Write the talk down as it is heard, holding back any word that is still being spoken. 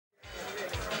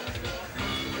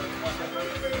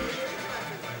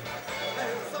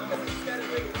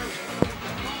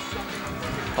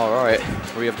Alright,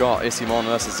 we have got ISIMORN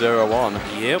versus Zero1.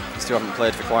 Yep. These two haven't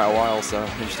played for quite a while, so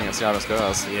interesting to see how this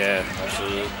goes. Yeah,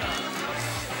 absolutely.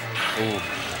 Ooh.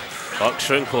 Box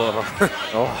shrink claw.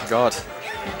 Oh, God.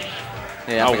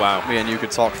 Yeah, oh, wow. Me and you could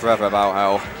talk forever about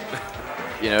how,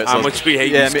 you know, it's how much we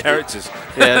hate these characters.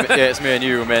 Yeah, it's me and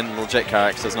you who main legit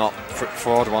characters, not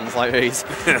fraud ones like these.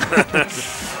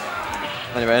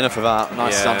 Anyway, enough of that.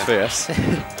 Nice stand fierce.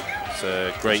 It's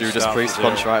a great Judas Priest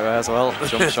punch right there as well.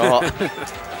 Jump shot.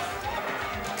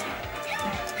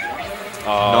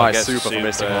 Oh, nice super from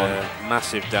ISIMORN.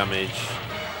 Massive damage.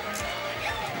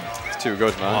 It's too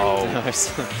good, man. Oh. Nice.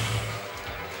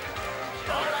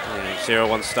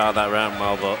 Zero1 started that round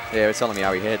well, but... Yeah, he was telling me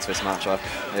how he hates this matchup.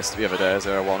 The other day,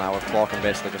 Zero1 how Clark and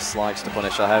basically just slides to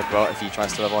punish a headbutt if he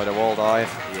tries to avoid a wall dive.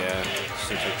 Yeah,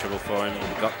 seems like trouble for him.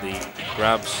 We got the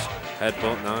grabs,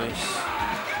 headbutt, nice.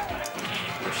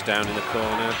 Push down in the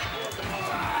corner.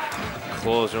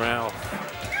 Claws are out.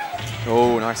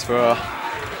 Oh, nice throw.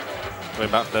 Going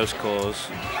back to those claws.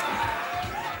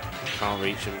 Can't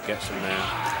reach him, gets him there.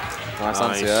 Nice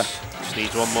answer, yeah. Just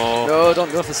needs one more. No,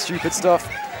 don't go for stupid stuff.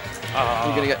 Oh.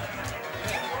 You're gonna get...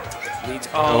 Needs...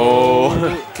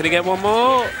 Oh. Can he get one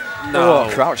more? No. Oh,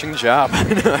 crouching jab.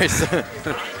 Nice.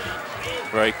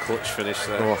 Very clutch finish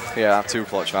there. Oh, yeah, too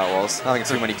clutch that was. Having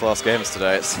too many close games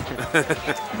today, it's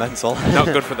mental. Not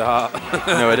good for the heart.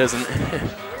 No, it isn't.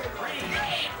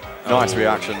 Nice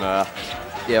reaction there.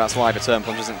 Yeah, that's why the turn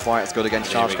punch isn't quite as good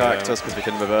against charge characters, because we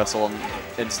can reversal them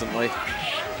instantly.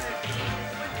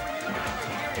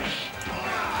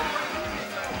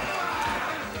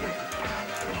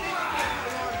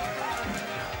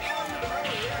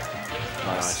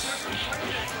 Nice.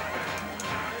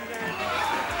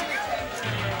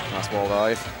 Nice wall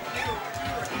dive.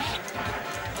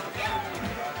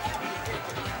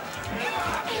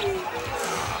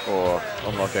 Oh,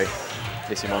 unlucky.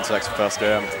 ISIMORN takes the first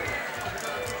game.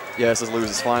 Yeah, this is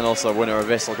losers final, so winner of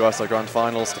this will go to the grand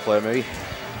finals to play me.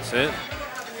 That's it.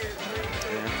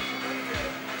 Yeah.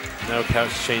 No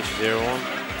couch change to 0-1.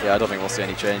 Yeah, I don't think we'll see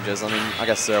any changes. I mean, I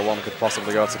guess 0-1 could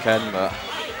possibly go to Ken, but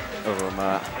other than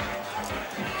that.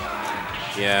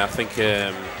 Yeah, I think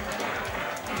he'll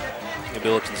be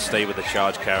looking to stay with the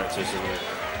charge characters. And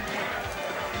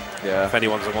yeah. If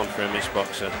anyone's the one for a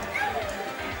misboxer.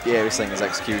 Yeah, he's saying his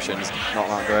execution's not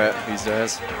that great these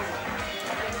days.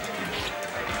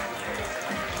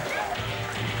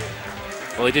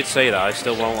 Well, he did say that. I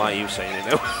still won't like you saying it,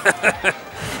 though.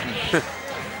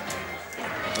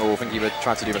 Oh, I think he would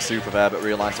try to do a super there, but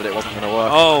realised that it wasn't going to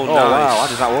work. Oh, nice. Wow, how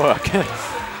did that work?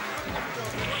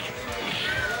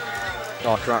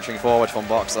 Oh, crouching forward from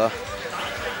Boxer.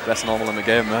 Best normal in the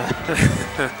game there.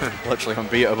 Literally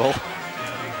unbeatable.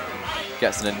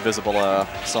 Gets an invisible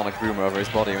sonic boom over his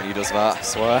body when he does that, I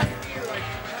swear.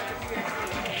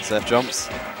 Safe jumps.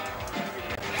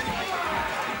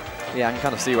 Yeah, I can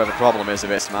kind of see where the problem is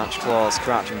with this match. Claws,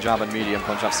 crouching jab and medium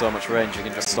punch have so much range you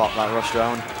can just stop that rush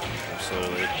down.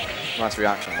 Absolutely. Nice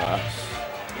reaction there.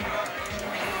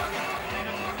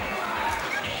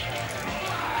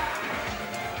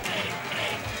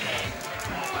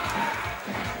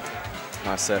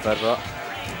 Nice safe headbutt.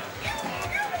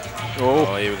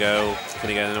 Oh, here we go. Can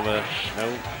he get another?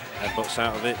 No. Headbutts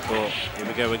out of it, but here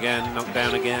we go again. Knocked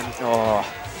down again. Oh,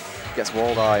 gets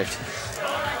wall dived.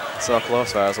 So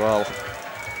close there as well.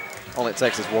 All it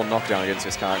takes is one knockdown against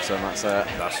this character and that's it.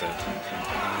 That's it.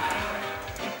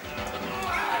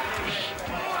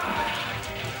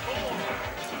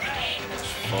 That's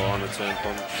 4 on the turn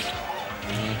punch.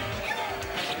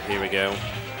 Here we go.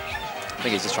 I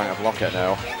think he's just trying to block it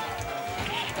now.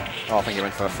 Oh, I think he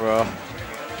went for a throw.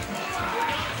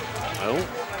 Oh.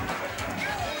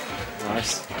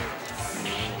 Nice.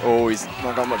 Oh, he's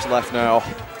not got much left now.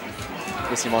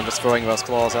 ISIMORN just throwing those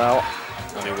claws out.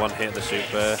 Only one hit the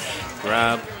super.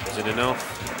 Grab. Is it enough?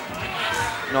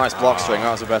 Nice block string.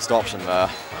 That was the best option there.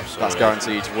 Absolutely. That's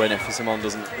guaranteed to win if ISIMORN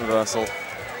doesn't reversal.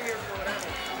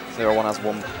 0-1 has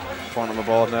 1 point on the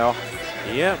board now.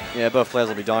 Yep. Yeah, both players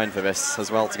will be dying for this as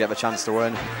well to get the chance to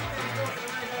win.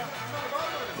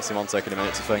 ISIMORN taking a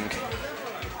minute to think.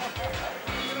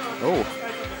 Oh,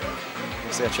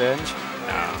 you see a change?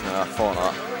 No, I thought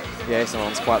not. Yeah,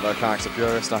 ISIMORN's quite the character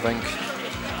purist, I think,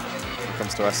 when it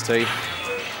comes to ST.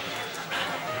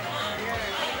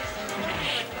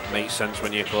 Makes sense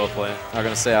when you're a core player. I'm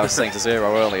going to say, I was saying to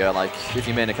Zero earlier, like, if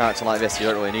you main a character like this, you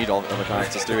don't really need all the other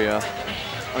characters, do you?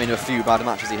 I mean, a few bad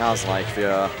matches he has, like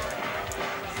the... in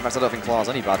fact, I don't think Claw has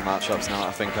any bad matchups now that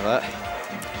I think of it.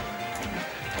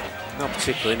 Not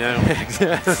particularly, no.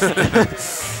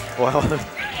 Well,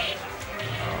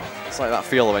 it's like that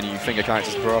feel when you think a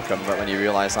character's broken, but when you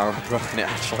realise how broken it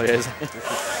actually is.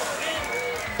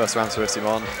 First round to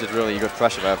ISIMORN, did really good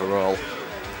pressure overall.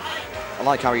 I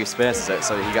like how he spaces it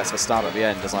so he gets the stab at the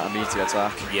end, does like a meaty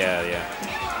attack. Yeah, yeah.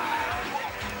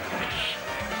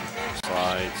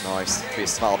 Slides. Nice.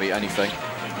 That'll beat anything.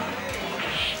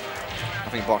 I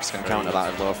think Box can counter that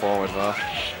with low forward there.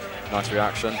 Nice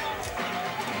reaction.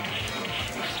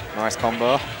 Nice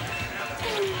combo.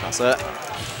 That's it.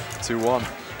 2-1.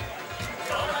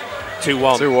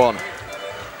 2-1. 2-1.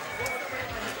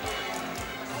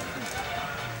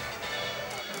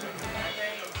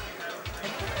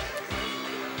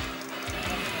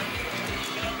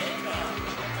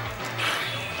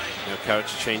 No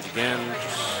character change again.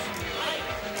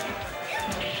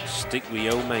 Just stick with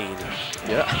your main.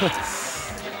 Yeah.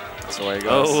 That's the way it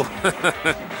goes. Oh. I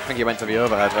think he went for the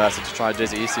overhead there to try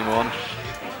dizzy ISIMORN.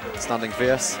 Standing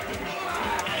fierce.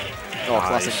 Oh, nice.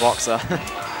 Classic boxer.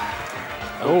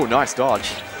 Oh, nice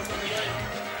dodge.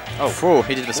 Oh,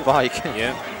 he did the spike.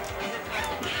 Yeah.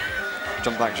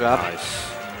 Jump back jab. Nice.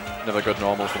 Another good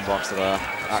normal from boxer there.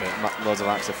 Loads of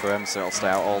active for him, so it'll stay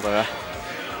out all day.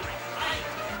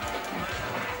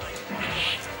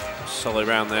 Solid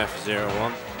round there for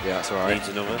 0-1. Yeah, that's alright. Needs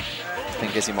another. I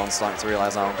think ISIMORN's starting to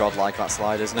realise how godlike that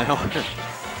slide is now.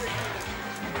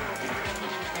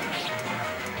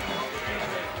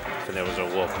 So there was a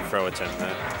walk and throw attempt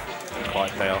there. Didn't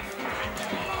quite pay off.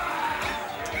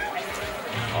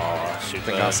 Oh, super. I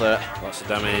think that's it. Lots of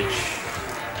damage.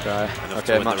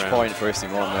 Okay, match point for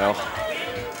ISIMORN now.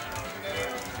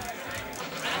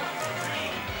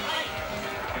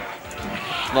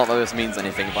 Not that this means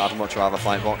anything, but I'd much rather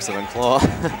fight boxer than claw.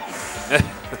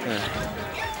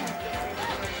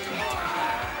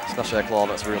 Especially a claw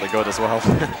that's really good as well.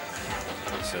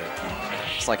 That's it.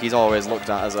 It's like he's always looked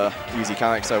at as a easy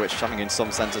character, which I think in some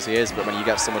senses he is, but when you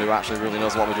get someone who actually really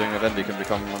knows what we're doing with him, he can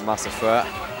become a massive threat.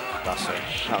 That's it.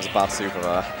 That was a bad super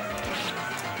there.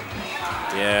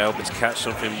 Yeah, hoping to catch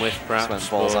something with perhaps. Just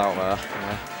went balls out there.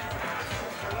 Yeah.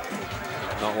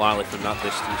 Not likely from that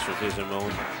distance with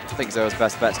ISIMORN. I think Zero's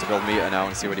best bet's to build meter now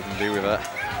and see what he can do with it.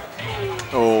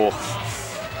 Oh.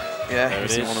 Yeah,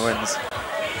 ISIMORN wins.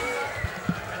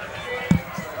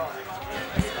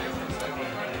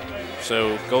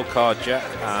 So, gold card Jack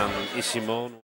and ISIMORN.